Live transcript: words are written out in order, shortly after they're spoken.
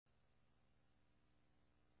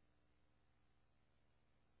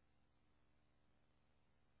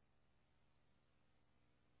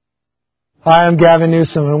Hi, I'm Gavin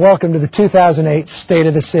Newsom, and welcome to the 2008 State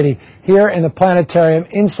of the City, here in the planetarium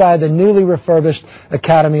inside the newly refurbished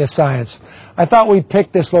Academy of Science. I thought we'd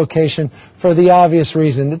pick this location for the obvious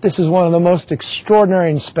reason that this is one of the most extraordinary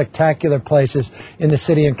and spectacular places in the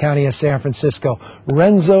city and county of San Francisco.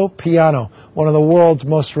 Renzo Piano, one of the world's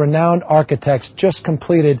most renowned architects, just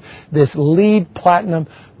completed this LEED Platinum,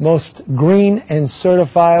 most green and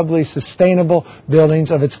certifiably sustainable buildings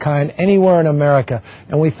of its kind anywhere in America,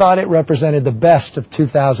 and we thought it represented the best of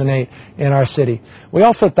 2008 in our city. We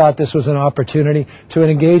also thought this was an opportunity to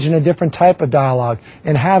engage in a different type of dialogue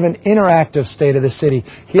and have an interactive State of the City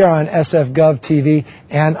here on SF-Gov TV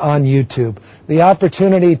and on YouTube. The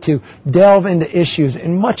opportunity to delve into issues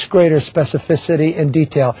in much greater specificity and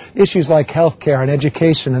detail, issues like healthcare and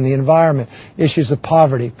education and the environment, issues of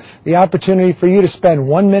poverty. The opportunity for you to spend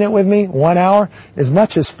 1 minute with me, 1 hour, as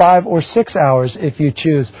much as 5 or 6 hours if you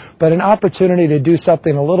choose, but an opportunity to do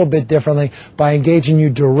something a little bit differently by engaging you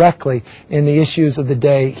directly in the issues of the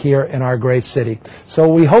day here in our great city.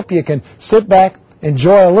 So we hope you can sit back,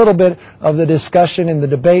 enjoy a little bit of the discussion and the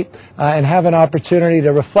debate, and have an opportunity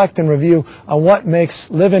to reflect and review on what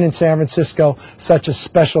makes living in San Francisco such a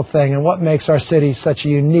special thing and what makes our city such a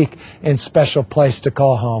unique and special place to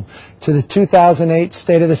call home. To the 2008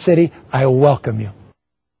 State of the City, I welcome you.